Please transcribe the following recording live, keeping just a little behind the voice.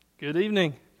Good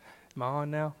evening. Am I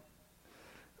on now?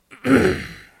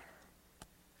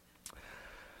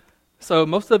 So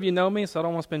most of you know me, so I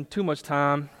don't want to spend too much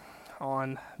time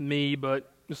on me,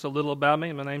 but just a little about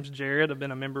me. My name's Jared. I've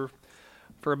been a member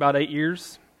for about 8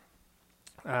 years,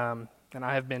 and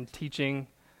I have been teaching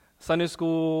Sunday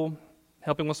school,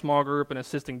 helping with small group, and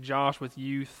assisting Josh with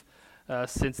youth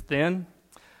since then.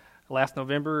 Last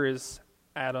November, as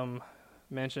Adam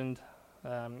mentioned,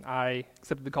 I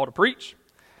accepted the call to preach.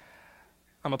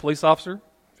 I'm a police officer,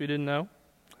 if you didn't know.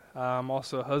 I'm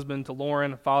also a husband to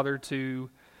Lauren, a father to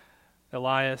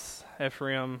Elias,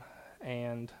 Ephraim,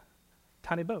 and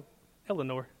Tiny Bo,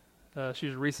 Eleanor. She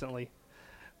was recently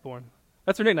born.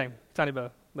 That's her nickname, Tiny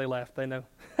Bo. They laugh, they know.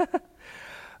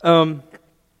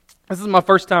 This is my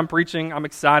first time preaching. I'm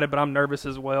excited, but I'm nervous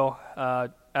as well.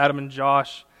 Adam and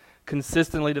Josh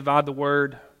consistently divide the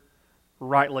word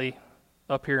rightly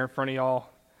up here in front of y'all.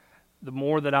 The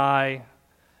more that I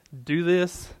do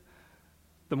this,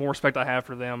 the more respect I have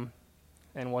for them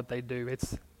and what they do.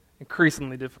 It's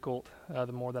increasingly difficult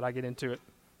the more that I get into it.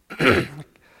 I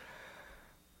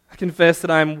confess that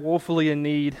I am woefully in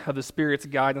need of the Spirit's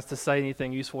guidance to say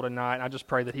anything useful tonight, and I just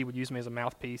pray that He would use me as a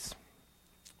mouthpiece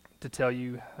to tell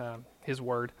you His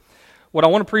Word. What I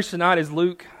want to preach tonight is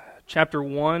Luke chapter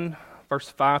 1, verse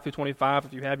 5 through 25.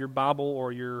 If you have your Bible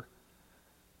or your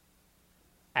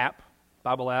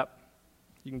Bible app,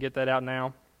 you can get that out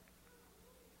now.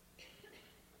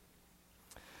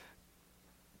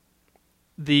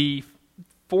 The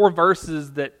 4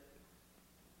 verses that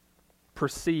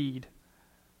precede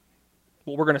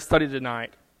what we're going to study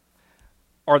tonight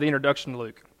are the introduction to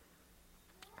Luke.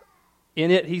 In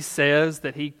it, he says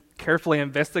that he carefully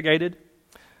investigated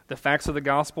the facts of the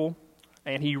gospel,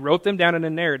 and he wrote them down in a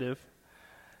narrative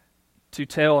to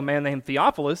tell a man named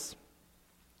Theophilus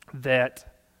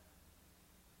that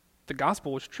the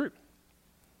gospel was true.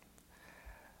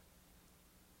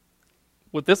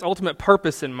 With this ultimate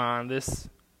purpose in mind,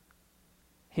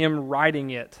 him writing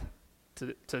it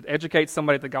to educate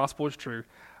somebody that the gospel is true,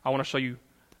 I want to show you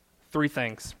 3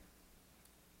 things.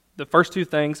 The first 2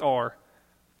 things are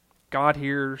God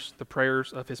hears the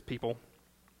prayers of His people.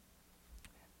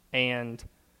 And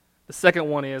the second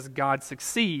one is God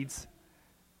succeeds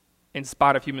in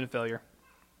spite of human failure.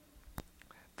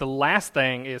 The last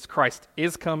thing is Christ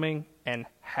is coming and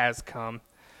has come.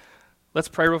 Let's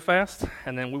pray real fast,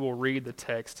 and then we will read the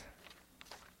text.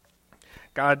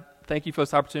 God, thank you for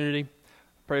this opportunity. I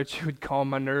pray that you would calm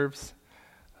my nerves,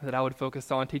 that I would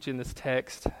focus on teaching this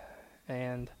text,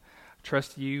 and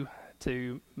trust you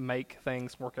to make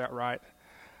things work out right.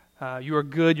 You are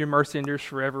good, your mercy endures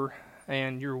forever,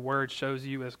 and your word shows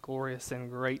you as glorious and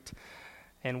great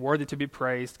and worthy to be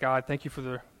praised. God, thank you for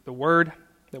the word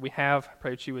that we have. I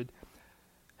pray that you would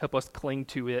help us cling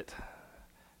to it.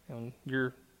 In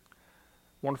your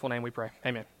wonderful name we pray.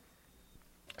 Amen.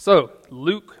 So,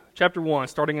 Luke chapter 1,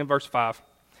 starting in verse 5.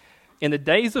 In the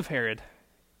days of Herod,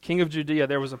 king of Judea,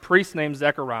 there was a priest named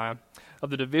Zechariah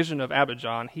of the division of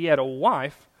Abijah. He had a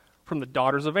wife from the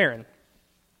daughters of Aaron.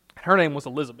 Her name was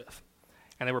Elizabeth,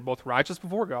 and they were both righteous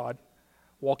before God,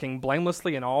 walking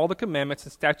blamelessly in all the commandments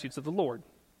and statutes of the Lord.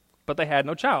 But they had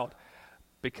no child,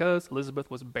 because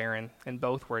Elizabeth was barren, and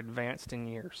both were advanced in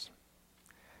years.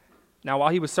 Now while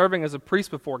he was serving as a priest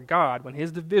before God, when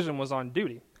his division was on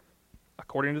duty,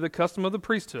 according to the custom of the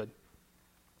priesthood,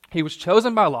 he was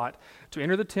chosen by lot to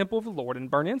enter the temple of the Lord and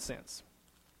burn incense.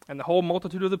 And the whole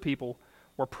multitude of the people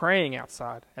were praying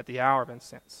outside at the hour of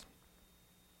incense.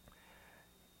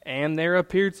 And there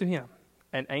appeared to him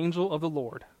an angel of the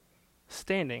Lord,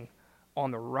 standing on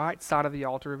the right side of the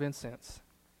altar of incense.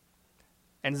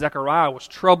 And Zechariah was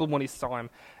troubled when he saw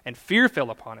him, and fear fell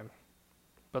upon him.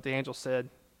 But the angel said,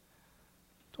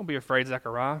 "Don't be afraid,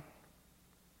 Zechariah.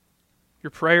 Your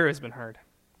prayer has been heard.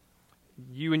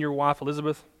 You and your wife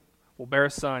Elizabeth will bear a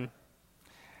son,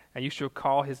 and you shall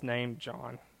call his name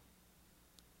John.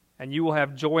 And you will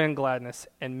have joy and gladness,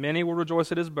 and many will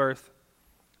rejoice at his birth,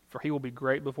 for he will be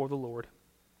great before the Lord.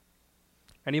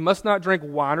 And he must not drink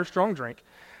wine or strong drink,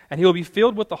 and he will be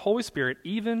filled with the Holy Spirit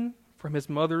even from his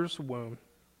mother's womb.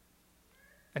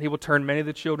 And he will turn many of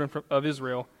the children of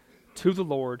Israel to the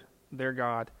Lord their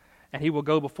God, and he will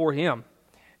go before him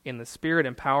in the spirit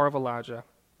and power of Elijah,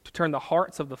 to turn the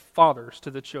hearts of the fathers to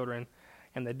the children,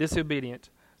 and the disobedient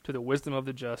to the wisdom of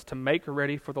the just, to make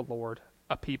ready for the Lord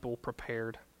a people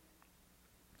prepared."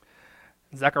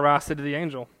 Zechariah said to the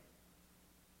angel,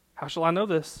 "How shall I know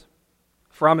this?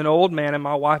 For I'm an old man, and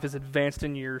my wife is advanced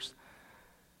in years."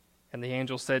 And the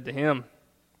angel said to him,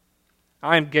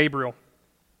 "I am Gabriel.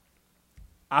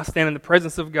 I stand in the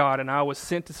presence of God, and I was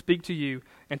sent to speak to you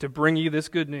and to bring you this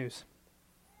good news.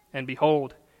 And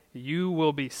behold, you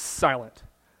will be silent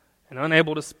and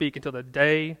unable to speak until the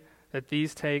day that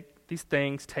these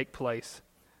things take place,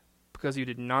 because you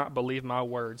did not believe my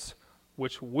words,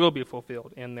 which will be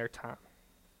fulfilled in their time."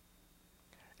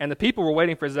 And the people were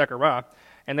waiting for Zechariah,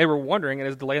 and they were wondering at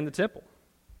his delay in the temple.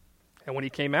 And when he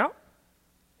came out,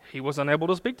 he was unable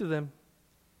to speak to them.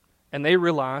 And they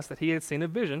realized that he had seen a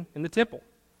vision in the temple.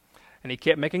 And he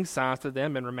kept making signs to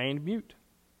them and remained mute.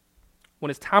 When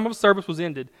his time of service was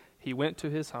ended, he went to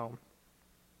his home.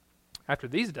 After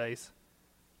these days,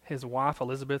 his wife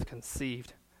Elizabeth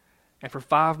conceived, and for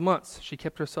 5 months she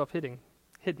kept herself hidden,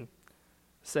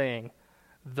 saying,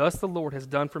 "Thus the Lord has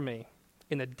done for me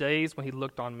in the days when he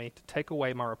looked on me to take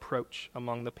away my reproach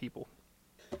among the people."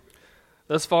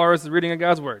 Thus far as the reading of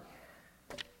God's Word.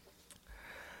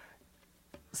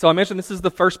 So I mentioned this is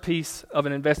the first piece of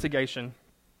an investigation.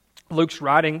 Luke's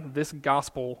writing this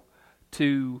gospel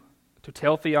to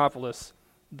tell Theophilus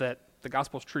that the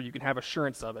gospel is true. You can have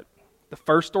assurance of it. The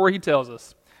first story he tells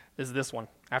us is this one,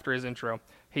 after his intro.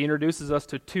 He introduces us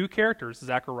to two characters,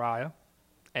 Zechariah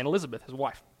and Elizabeth, his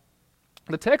wife.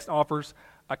 The text offers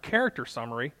a character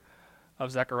summary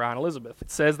of Zechariah and Elizabeth.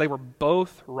 It says they were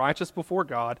both righteous before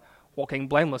God, walking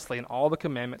blamelessly in all the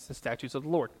commandments and statutes of the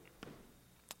Lord.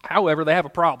 However, they have a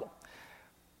problem.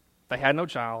 They had no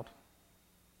child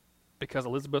because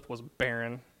Elizabeth was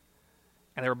barren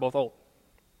and they were both old.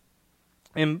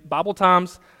 In Bible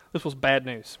times, this was bad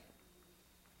news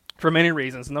for many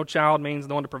reasons. No child means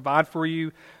no one to provide for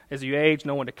you as you age,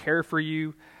 no one to care for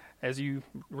you as you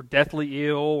were deathly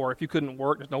ill, or if you couldn't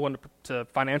work, there's no one to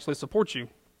financially support you,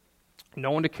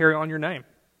 no one to carry on your name.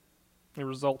 It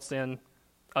results in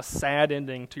a sad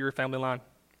ending to your family line.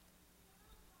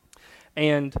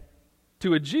 And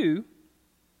to a Jew,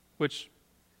 which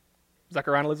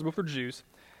Zechariah and Elizabeth were Jews,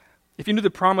 if you knew the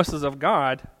promises of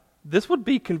God, this would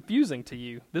be confusing to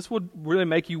you. This would really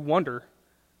make you wonder,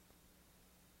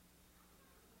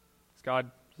 does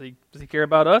he care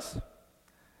about us?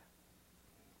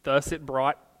 Thus it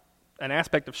brought an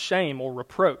aspect of shame or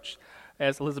reproach,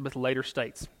 as Elizabeth later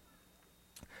states.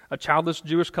 A childless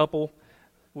Jewish couple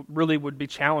really would be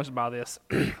challenged by this.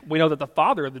 We know that the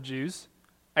father of the Jews,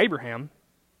 Abraham,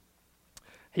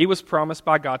 he was promised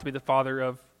by God to be the father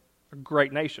of a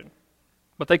great nation.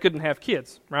 But they couldn't have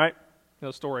kids, right? You know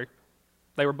the story.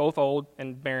 They were both old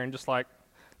and barren, just like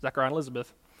Zechariah and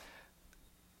Elizabeth.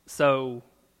 So,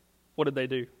 what did they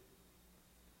do?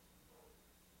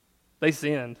 They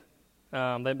sinned.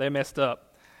 They messed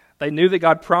up. They knew that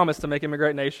God promised to make him a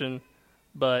great nation,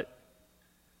 but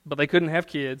they couldn't have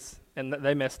kids, and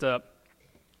they messed up.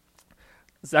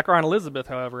 Zechariah and Elizabeth,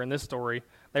 however, in this story,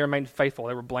 they remained faithful.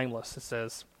 They were blameless, it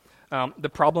says. The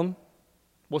problem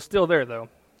was still there, though.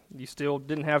 You still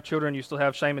didn't have children. You still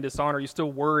have shame and dishonor. You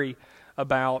still worry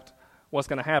about what's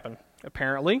going to happen.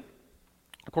 Apparently,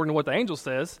 according to what the angel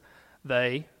says,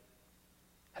 they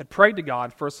had prayed to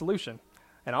God for a solution.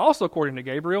 And also, according to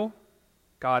Gabriel,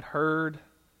 God heard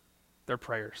their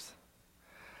prayers.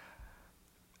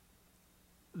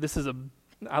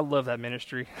 I love that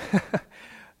ministry.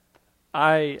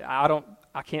 I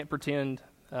can't pretend,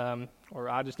 or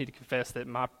I just need to confess that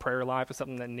my prayer life is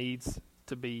something that needs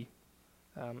to be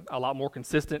a lot more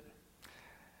consistent.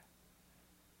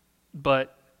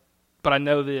 But I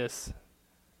know this: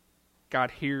 God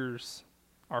hears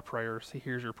our prayers. He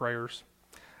hears your prayers.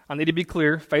 I need to be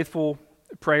clear: faithful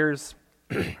prayers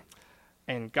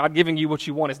and God giving you what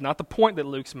you want is not the point that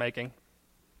Luke's making.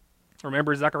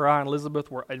 Remember, Zechariah and Elizabeth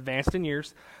were advanced in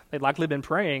years. They'd likely been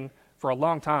praying for a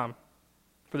long time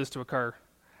for this to occur.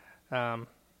 In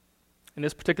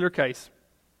this particular case,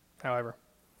 however,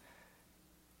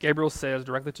 Gabriel says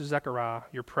directly to Zechariah,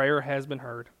 "Your prayer has been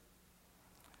heard,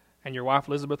 and your wife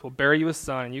Elizabeth will bear you a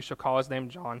son, and you shall call his name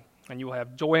John, and you will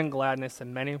have joy and gladness,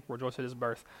 and many will rejoice at his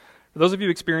birth." For those of you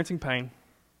experiencing pain,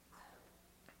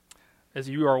 as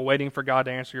you are waiting for God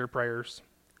to answer your prayers,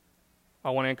 I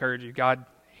want to encourage you. God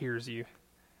hears you.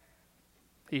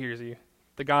 He hears you.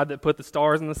 The God that put the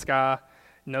stars in the sky,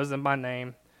 knows them by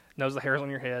name, knows the hairs on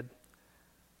your head,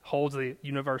 holds the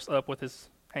universe up with his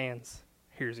hands,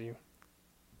 hears you.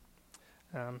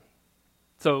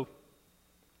 So,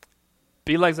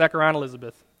 be like Zechariah and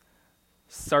Elizabeth.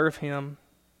 Serve him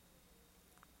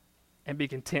and be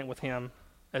content with him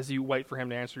as you wait for him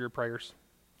to answer your prayers.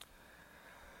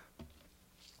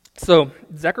 So,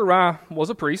 Zechariah was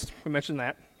a priest. We mentioned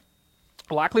that.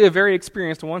 Likely a very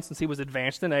experienced one since he was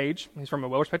advanced in age. He's from a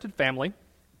well-respected family.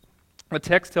 The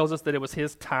text tells us that it was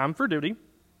his time for duty,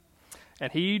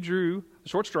 and he drew the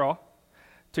short straw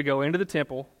to go into the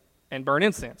temple and burn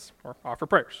incense or offer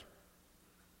prayers.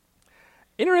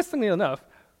 Interestingly enough,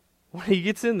 when he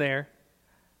gets in there,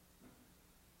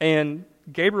 And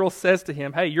Gabriel says to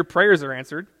him, hey, your prayers are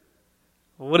answered.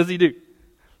 What does he do?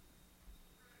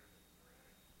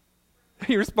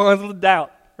 He responds with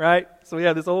doubt, right? So we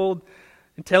have this old,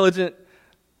 intelligent,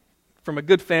 from a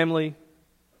good family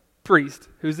priest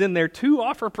who's in there to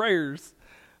offer prayers.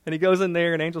 And he goes in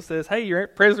there and angel says, hey, your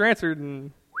prayers are answered,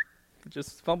 and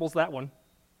just fumbles that one.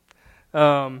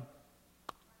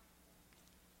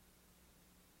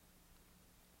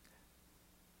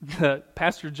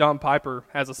 Pastor John Piper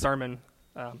has a sermon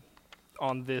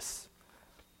on this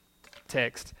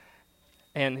text,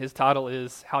 and his title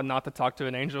is How Not to Talk to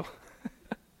an Angel.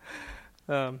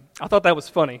 I thought that was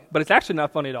funny, but it's actually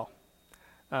not funny at all.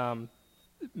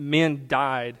 Men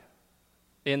died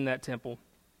in that temple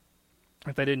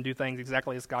if they didn't do things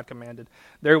exactly as God commanded.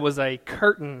 There was a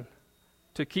curtain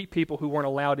to keep people who weren't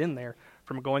allowed in there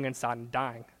from going inside and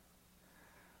dying.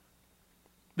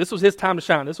 This was his time to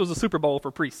shine. This was a Super Bowl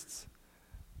for priests.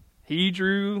 He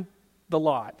drew the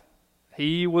lot.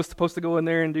 He was supposed to go in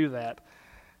there and do that.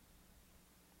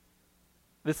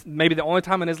 This may be the only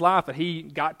time in his life that he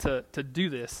got to do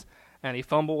this, and he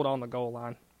fumbled on the goal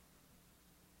line.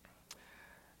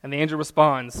 And the angel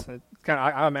responds.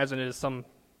 I imagine it is some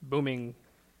booming,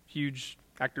 huge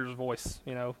actor's voice.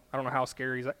 I don't know how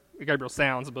scary Gabriel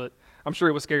sounds, but I'm sure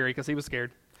it was scary because he was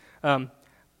scared.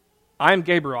 I am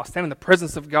Gabriel. I stand in the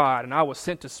presence of God, and I was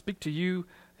sent to speak to you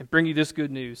and bring you this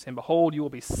good news. And behold, you will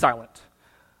be silent,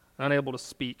 unable to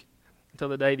speak until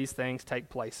the day these things take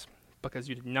place, because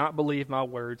you did not believe my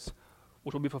words,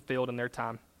 which will be fulfilled in their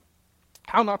time.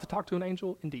 How not to talk to an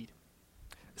angel? Indeed.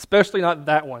 Especially not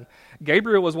that one.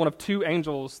 Gabriel was one of 2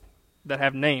 angels that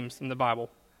have names in the Bible,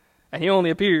 and he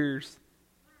only appears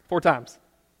 4 times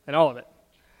in all of it.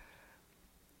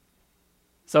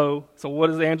 So what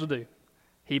does the angel do?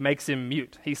 He makes him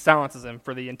mute. He silences him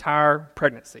for the entire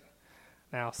pregnancy.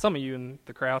 Now, some of you in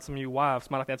the crowd, some of you wives,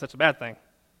 might not think that's such a bad thing.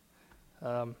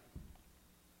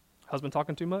 Husband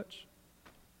talking too much?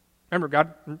 Remember,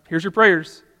 God, here's your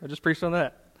prayers. I just preached on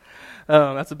that.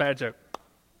 That's a bad joke.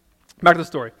 Back to the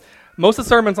story. Most of the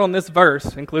sermons on this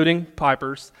verse, including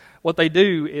Piper's, what they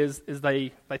do is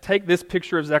they take this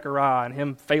picture of Zechariah and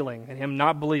him failing and him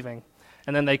not believing,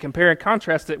 and then they compare and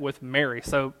contrast it with Mary.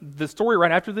 So the story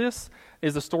right after this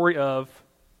is the story of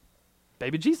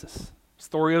baby Jesus,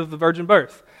 story of the virgin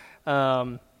birth.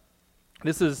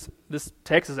 This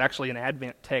text is actually an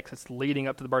Advent text. It's leading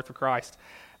up to the birth of Christ.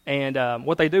 And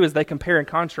what they do is they compare and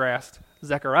contrast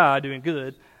Zechariah doing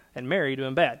good and Mary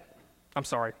doing bad. I'm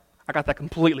sorry, I got that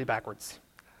completely backwards.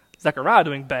 Zechariah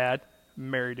doing bad,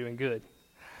 Mary doing good.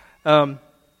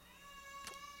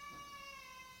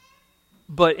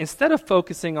 But instead of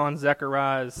focusing on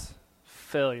Zechariah's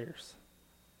failures,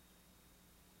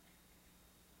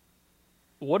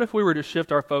 what if we were to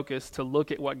shift our focus to look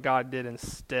at what God did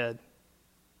instead,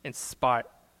 in spite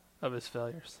of his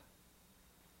failures?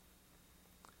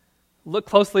 Look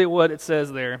closely at what it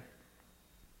says there.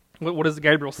 What does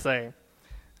Gabriel say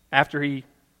after he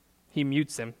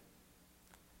mutes him?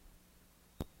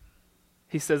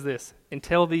 He says this,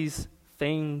 until these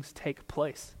things take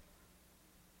place.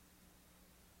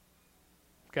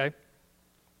 Okay?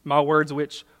 My words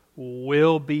which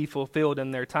will be fulfilled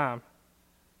in their time.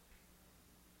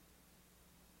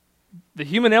 The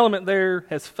human element there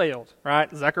has failed, right?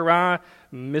 Zechariah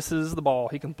misses the ball.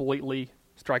 He completely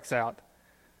strikes out.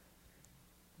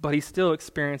 But he still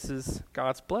experiences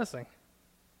God's blessing.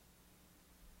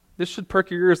 This should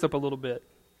perk your ears up a little bit.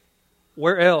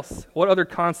 Where else? What other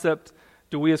concept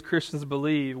do we as Christians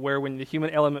believe where when the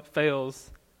human element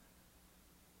fails,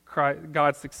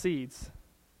 God succeeds?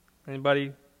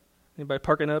 Anybody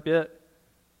perking up yet?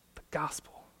 The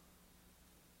gospel.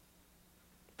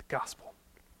 The gospel.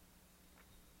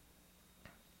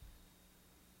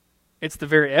 It's the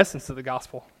very essence of the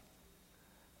gospel.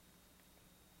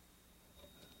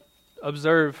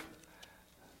 Observe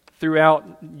throughout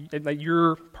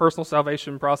your personal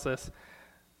salvation process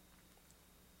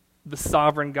the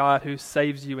sovereign God who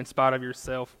saves you in spite of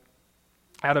yourself.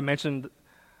 Adam mentioned,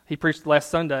 he preached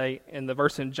last Sunday in the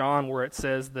verse in John where it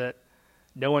says that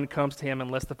no one comes to him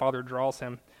unless the Father draws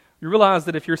him. You realize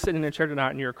that if you're sitting in a chair tonight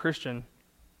and you're a Christian,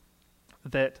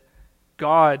 that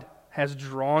God has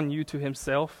drawn you to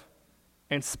himself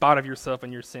in spite of yourself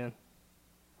and your sin.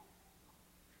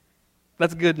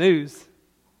 That's good news.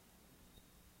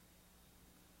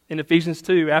 In Ephesians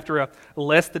 2, after a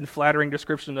less than flattering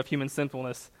description of human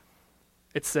sinfulness,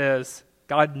 it says,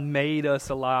 God made us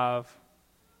alive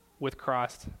with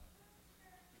Christ.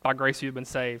 By grace you have been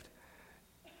saved.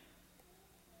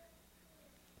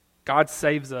 God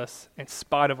saves us in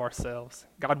spite of ourselves.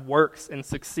 God works and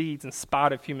succeeds in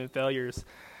spite of human failures.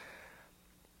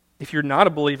 If you're not a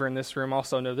believer in this room,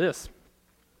 also know this.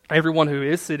 Everyone who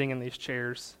is sitting in these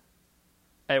chairs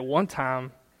at one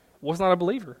time was not a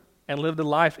believer and lived a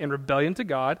life in rebellion to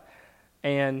God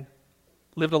and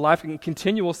lived a life in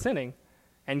continual sinning,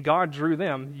 and God drew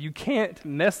them. You can't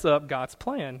mess up God's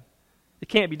plan. It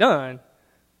can't be done.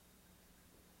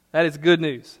 That is good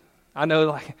news. I know,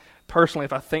 like, personally,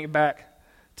 if I think back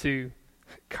to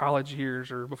college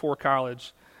years or before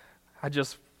college, I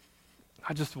just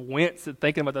wince at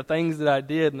thinking about the things that I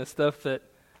did and the stuff that,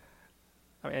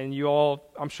 and you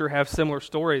all, I'm sure, have similar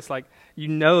stories. Like, you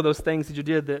know those things that you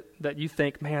did that you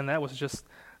think, man,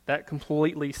 that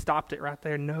completely stopped it right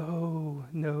there.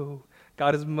 No.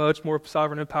 God is much more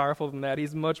sovereign and powerful than that.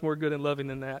 He's much more good and loving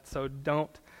than that. So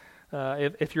don't,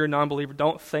 if you're a non-believer,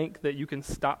 don't think that you can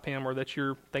stop him or that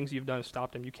your things you've done have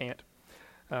stopped him. You can't.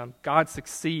 God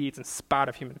succeeds in spite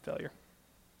of human failure.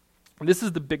 And this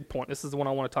is the big point. This is the one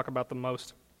I want to talk about the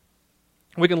most.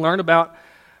 We can learn about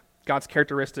God's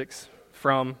characteristics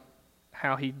from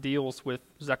how he deals with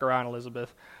Zechariah and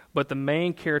Elizabeth. But the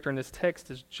main character in this text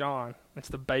is John. It's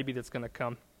the baby that's going to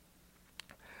come.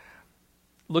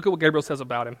 Look at what Gabriel says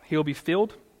about him. He will be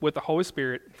filled with the Holy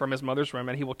Spirit from his mother's womb,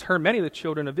 and he will turn many of the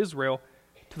children of Israel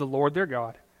to the Lord their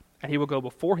God. And he will go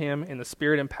before him in the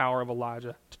spirit and power of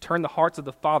Elijah, to turn the hearts of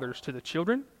the fathers to the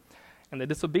children, and the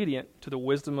disobedient to the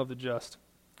wisdom of the just,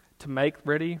 to make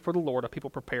ready for the Lord a people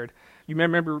prepared. You may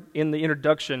remember in the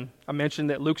introduction, I mentioned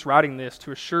that Luke's writing this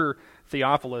to assure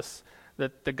Theophilus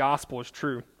that the gospel is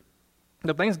true.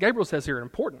 The things Gabriel says here are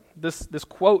important. This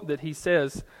quote that he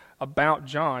says about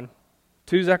John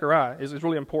to Zechariah is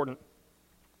really important.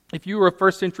 If you were a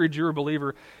first century Jew or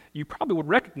believer, you probably would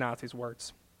recognize these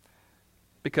words,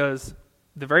 because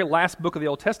the very last book of the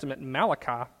Old Testament,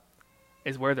 Malachi,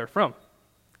 is where they're from.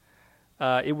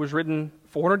 It was written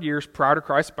 400 years prior to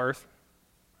Christ's birth,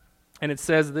 and it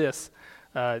says this.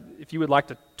 If you would like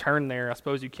to turn there, I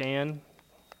suppose you can.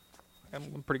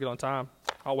 I'm pretty good on time.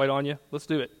 I'll wait on you. Let's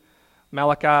do it.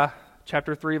 Malachi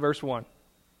chapter 3, verse 1.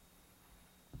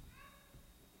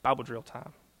 Bible drill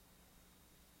time.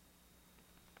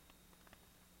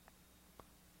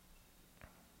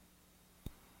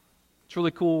 It's really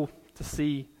cool to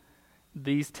see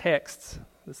these texts,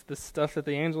 this stuff that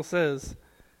the angel says,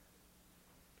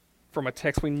 from a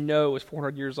text we know is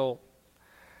 400 years old.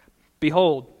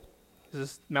 Behold, this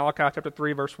is Malachi chapter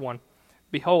 3, verse 1.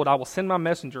 Behold, I will send my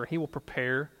messenger, and he will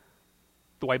prepare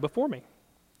the way before me.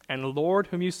 And the Lord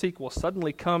whom you seek will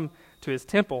suddenly come to his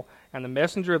temple, and the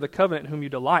messenger of the covenant whom you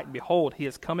delight, behold, he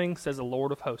is coming, says the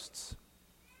Lord of hosts.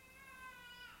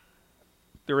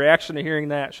 The reaction to hearing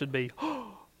that should be,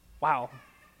 oh, wow.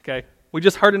 Okay, we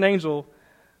just heard an angel,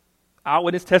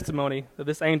 eyewitness testimony of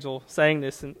this angel saying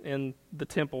this in the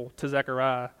temple to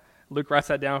Zechariah. Luke writes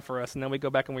that down for us, and then we go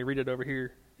back and we read it over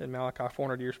here in Malachi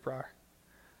 400 years prior.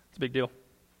 It's a big deal.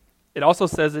 It also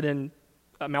says it in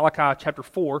Malachi chapter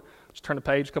 4. Just turn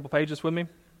a couple pages with me.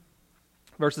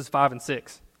 Verses 5 and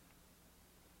 6.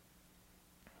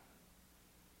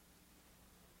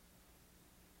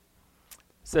 It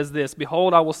says this,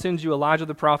 Behold, I will send you Elijah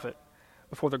the prophet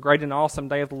before the great and awesome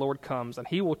day of the Lord comes, and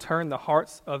he will turn the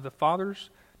hearts of the fathers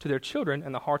to their children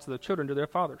and the hearts of the children to their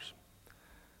fathers.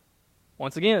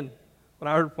 Once again,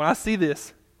 when I see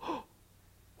this, oh,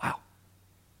 wow,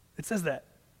 it says that.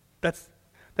 That's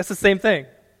the same thing.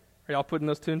 Are y'all putting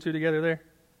those two and two together there?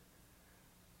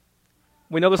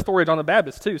 We know the story of John the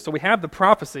Baptist too. So we have the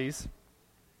prophecies.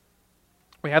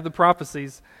 We have the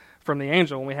prophecies from the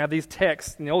angel, and we have these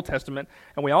texts in the Old Testament,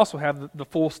 and we also have the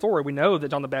full story. We know that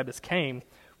John the Baptist came.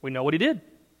 We know what he did.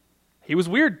 He was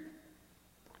weird.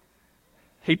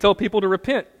 He told people to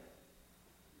repent.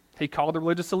 He called the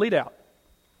religious elite out.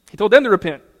 He told them to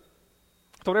repent.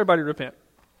 He told everybody to repent.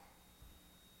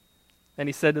 And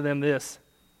he said to them this,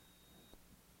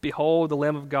 Behold the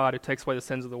Lamb of God who takes away the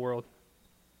sins of the world.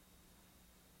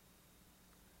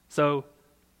 So,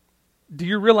 do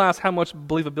you realize how much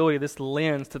believability this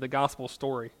lends to the gospel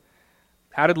story?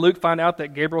 How did Luke find out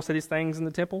that Gabriel said these things in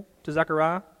the temple to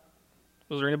Zechariah?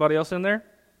 Was there anybody else in there?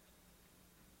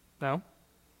 No.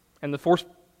 And the first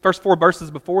 4 verses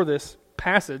before this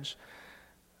passage,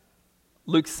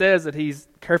 Luke says that he's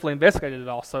carefully investigated it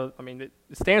all. So, it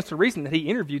stands to reason that he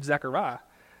interviewed Zechariah.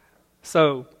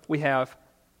 So, we have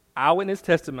eyewitness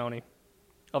testimony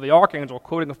of the archangel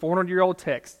quoting a 400-year-old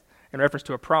text in reference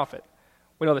to a prophet.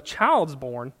 We know the child's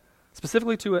born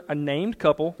specifically to a named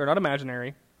couple. They're not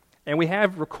imaginary. And we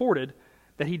have recorded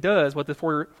that he does what the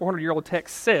 400-year-old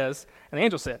text says, and the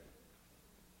angel said.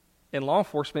 In law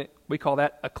enforcement, we call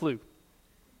that a clue.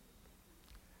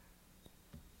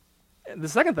 The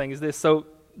second thing is this. So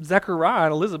Zechariah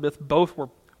and Elizabeth both were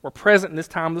were present in this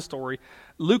time of the story,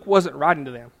 Luke wasn't writing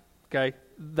to them. Okay,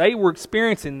 they were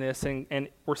experiencing this and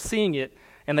were seeing it,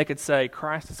 and they could say,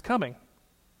 Christ is coming.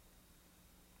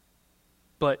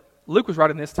 But Luke was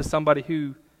writing this to somebody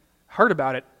who heard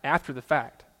about it after the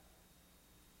fact.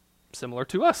 Similar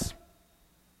to us.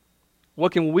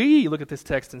 What can we look at this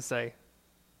text and say?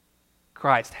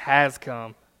 Christ has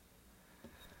come.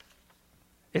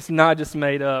 It's not just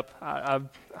made up.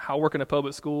 I work in a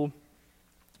public school,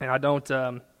 and I don't.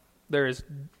 There's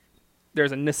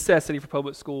a necessity for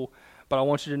public school, but I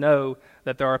want you to know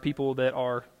that there are people that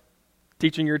are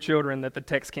teaching your children that the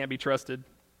text can't be trusted.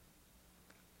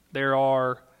 There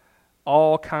are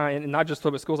all kind, and not just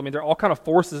public schools. I mean, there are all kind of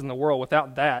forces in the world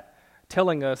without that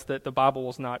telling us that the Bible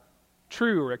is not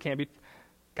true or it can't be.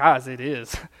 Guys, it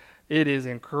is. It is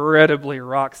incredibly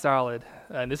rock solid.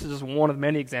 And this is just one of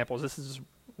many examples. This is just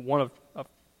one of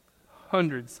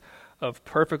hundreds of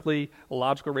perfectly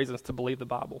logical reasons to believe the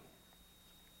Bible.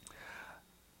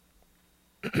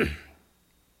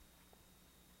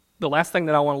 The last thing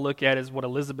that I want to look at is what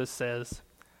Elizabeth says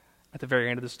at the very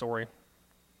end of the story.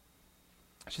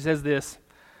 She says this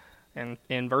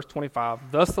in verse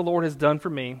 25, "Thus the Lord has done for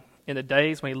me in the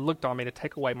days when he looked on me to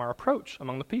take away my reproach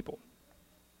among the people."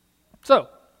 So,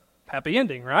 happy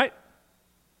ending, right?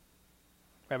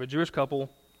 We have a Jewish couple.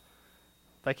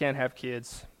 They can't have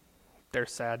kids. They're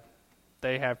sad.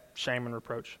 They have shame and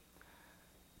reproach.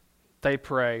 They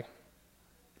pray.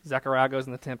 Zechariah goes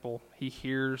in the temple. He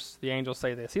hears the angel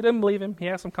say this. He doesn't believe him. He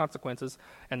has some consequences.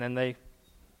 And then they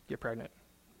get pregnant.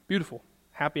 Beautiful.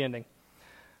 Happy ending.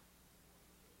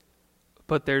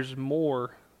 But there's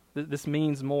more. This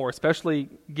means more, especially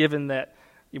given that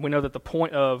we know that the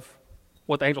point of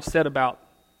what the angel said about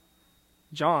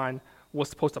John was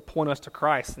supposed to point us to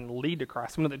Christ and lead to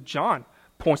Christ. We know that John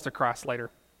points to Christ later.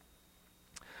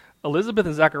 Elizabeth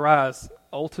and Zechariah's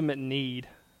ultimate need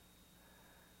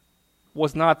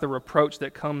was not the reproach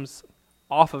that comes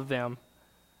off of them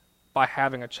by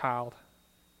having a child.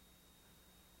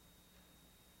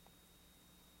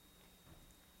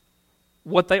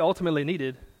 What they ultimately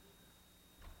needed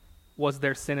was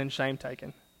their sin and shame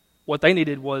taken. What they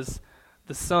needed was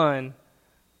the son.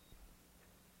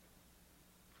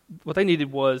 What they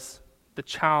needed was the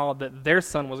child that their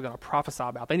son was going to prophesy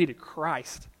about. They needed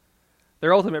Christ.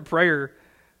 Their ultimate prayer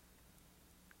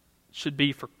should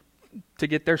be to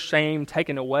get their shame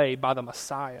taken away by the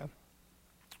Messiah.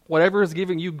 Whatever is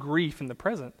giving you grief in the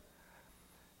present,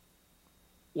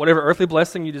 whatever earthly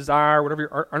blessing you desire, whatever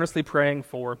you're earnestly praying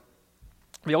for,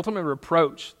 the ultimate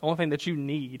reproach, the only thing that you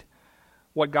need,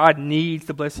 what God needs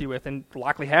to bless you with and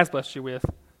likely has blessed you with,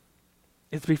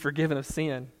 is to be forgiven of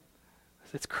sin.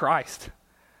 It's Christ.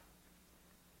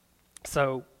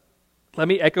 So let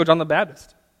me echo John the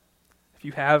Baptist. If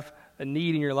you have a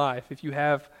need in your life, if you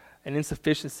have an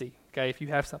insufficiency, okay, if you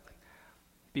have something,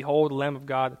 behold the Lamb of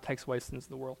God that takes away sins of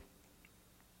the world.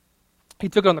 He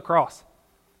took it on the cross.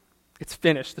 It's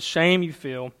finished. The shame you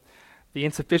feel, the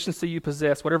insufficiency you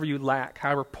possess, whatever you lack,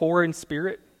 however poor in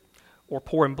spirit or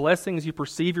poor in blessings you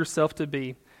perceive yourself to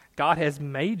be, God has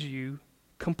made you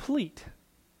complete.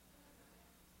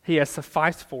 He has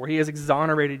sufficed for. He has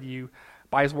exonerated you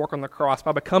by his work on the cross,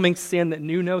 by becoming sin that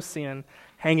knew no sin,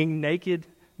 hanging naked,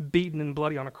 beaten, and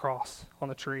bloody on a cross on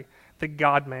the tree. The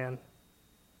God-man,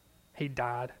 he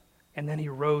died, and then he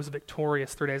rose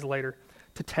victorious 3 days later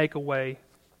to take away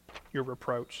your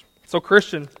reproach. So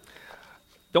Christian,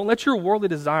 don't let your worldly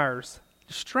desires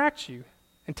distract you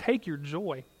and take your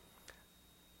joy.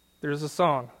 There's a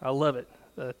song, I love it.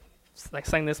 They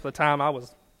sang this by the time I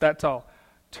was that tall.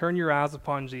 Turn your eyes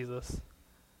upon Jesus.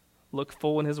 Look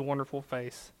full in his wonderful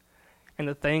face, and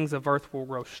the things of earth will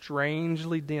grow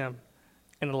strangely dim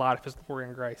in the light of his glory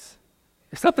and grace.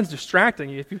 If something's distracting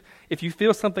you, if you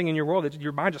feel something in your world that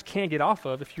your mind just can't get off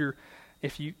of, if you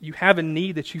have a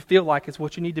need that you feel like is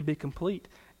what you need to be complete,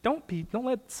 don't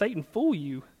let Satan fool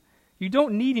you. You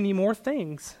don't need any more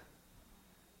things.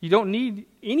 You don't need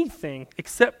anything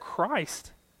except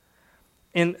Christ.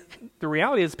 And the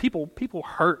reality is people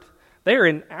hurt. They are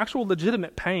in actual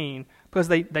legitimate pain because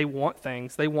they want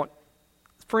things. They want,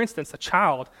 for instance, a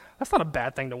child. That's not a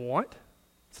bad thing to want.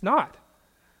 It's not.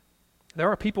 There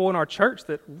are people in our church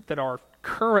that are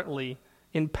currently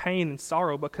in pain and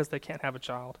sorrow because they can't have a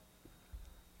child.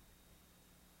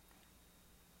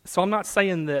 So I'm not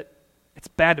saying that it's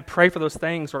bad to pray for those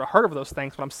things or to hurt over those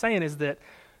things. What I'm saying is that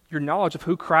your knowledge of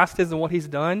who Christ is and what he's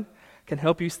done can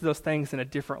help you see those things in a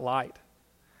different light.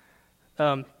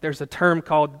 There's a term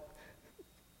called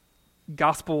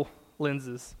gospel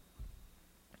lenses,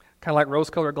 kind of like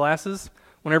rose-colored glasses.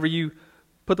 Whenever you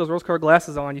put those rose-colored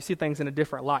glasses on, you see things in a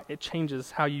different light. It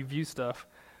changes how you view stuff.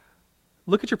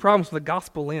 Look at your problems with the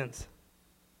gospel lens.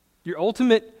 Your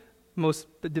ultimate,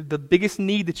 the biggest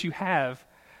need that you have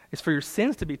is for your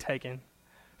sins to be taken,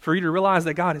 for you to realize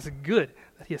that God is good,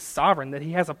 that He is sovereign, that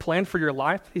He has a plan for your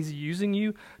life. He's using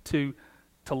you to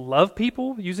love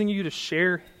people, using you to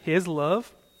share His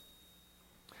love.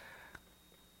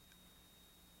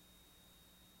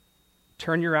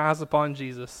 Turn your eyes upon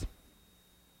Jesus.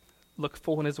 Look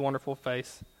full in His wonderful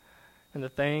face, and the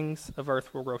things of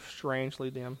earth will grow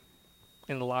strangely dim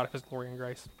in the light of His glory and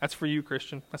grace. That's for you,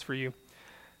 Christian. That's for you.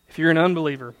 If you're an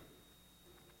unbeliever,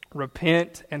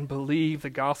 repent and believe the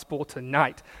gospel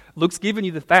tonight. Luke's giving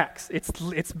you the facts.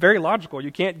 It's very logical.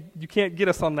 You can't get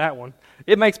us on that one.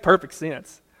 It makes perfect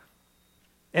sense.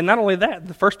 And not only that,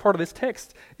 the first part of this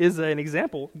text is an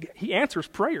example. He answers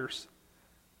prayers.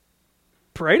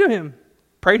 Pray to Him.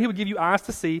 Pray that He would give you eyes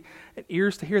to see and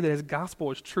ears to hear that His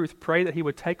gospel is truth. Pray that He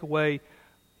would take away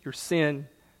your sin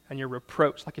and your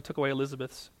reproach like He took away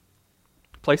Elizabeth's.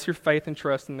 Place your faith and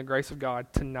trust in the grace of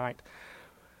God tonight.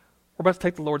 We're about to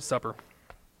take the Lord's Supper.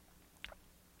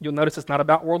 You'll notice it's not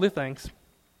about worldly things.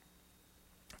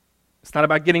 It's not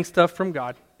about getting stuff from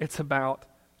God. It's about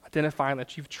identifying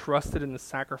that you've trusted in the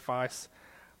sacrifice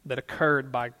that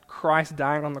occurred by Christ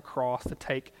dying on the cross to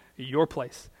take your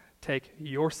place, take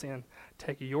your sin,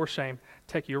 take your shame,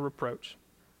 take your reproach.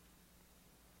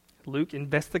 Luke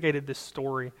investigated this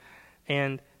story,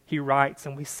 and he writes,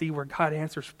 and we see where God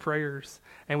answers prayers,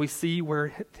 and we see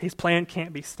where His plan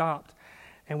can't be stopped,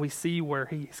 and we see where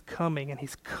He is coming, and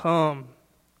He's come.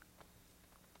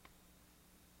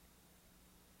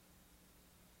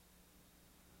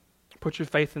 Put your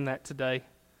faith in that today.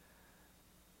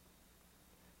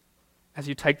 As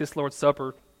you take this Lord's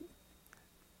Supper,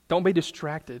 don't be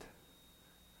distracted.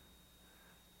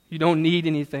 You don't need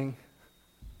anything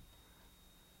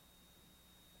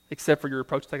except for your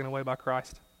reproach taken away by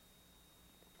Christ.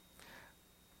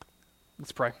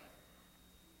 Let's pray.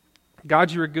 God,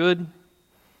 You are good.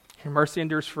 Your mercy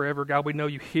endures forever. God, we know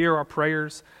You hear our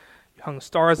prayers. You hung the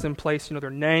stars in place. You know their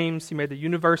names. You made the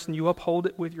universe, and You uphold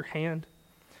it with Your hand.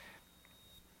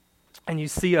 And You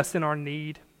see us in our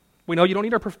need. We know You don't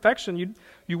need our perfection.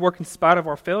 You work in spite of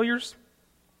our failures.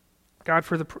 God,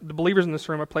 for the believers in this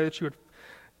room, I pray that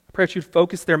You'd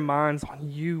focus their minds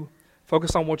on You.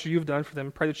 Focus on what You've done for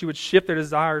them. Pray that You would shift their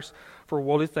desires for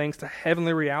worldly things to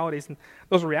heavenly realities. And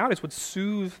those realities would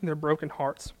soothe their broken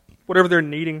hearts. Whatever they're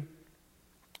needing,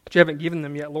 but You haven't given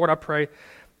them yet. Lord, I pray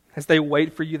as they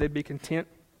wait for You, they'd be content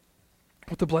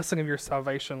with the blessing of Your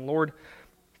salvation. Lord,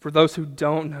 for those who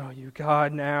don't know You,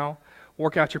 God, now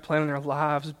work out Your plan in their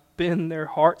lives. Bend their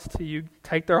hearts to You.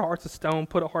 Take their hearts of stone.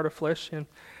 Put a heart of flesh in.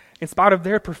 In spite of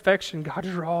their perfection, God,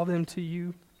 draw them to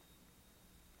You.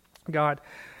 God,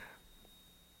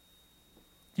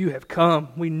 You have come.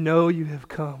 We know You have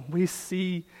come. We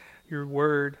see Your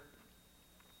word.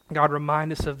 God,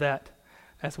 remind us of that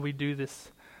as we do this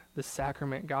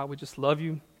sacrament. God, we just love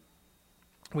You.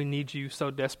 We need You so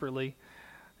desperately.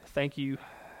 Thank You.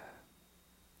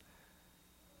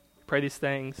 Pray these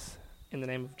things in the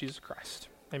name of Jesus Christ.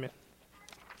 Amen.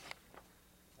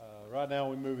 Right now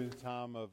we move into time of